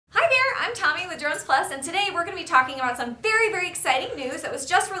Drones Plus, and today we're going to be talking about some very exciting news that was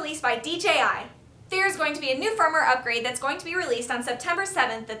just released by DJI. There's going to be a new firmware upgrade that's going to be released on September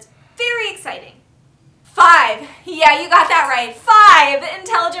 7th that's very exciting. 5, yeah, you got that right, 5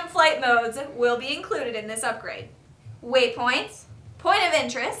 intelligent flight modes will be included in this upgrade. Waypoints, point of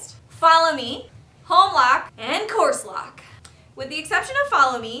interest, follow me, home lock, and course lock. With the exception of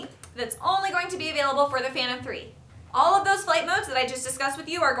follow me, that's only going to be available for the Phantom 3. All of those flight modes that I just discussed with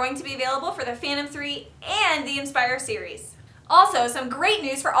you are going to be available for the Phantom 3 and the Inspire series. Also, some great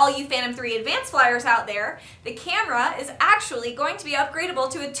news for all you Phantom 3 advanced flyers out there. The camera is actually going to be upgradable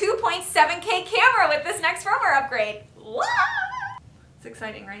to a 2.7K camera with this next firmware upgrade. What? It's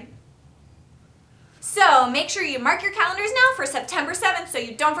exciting, right? So make sure you mark your calendars now for September 7th so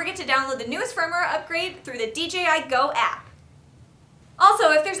you don't forget to download the newest firmware upgrade through the DJI Go app.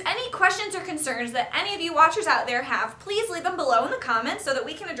 Also, if there's any questions or concerns that any of you watchers out there have, please leave them below in the comments so that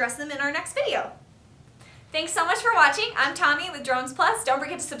we can address them in our next video. Thanks so much for watching. I'm Tommy with Drones Plus. Don't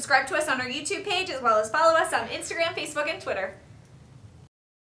forget to subscribe to us on our YouTube page as well as follow us on Instagram, Facebook, and Twitter.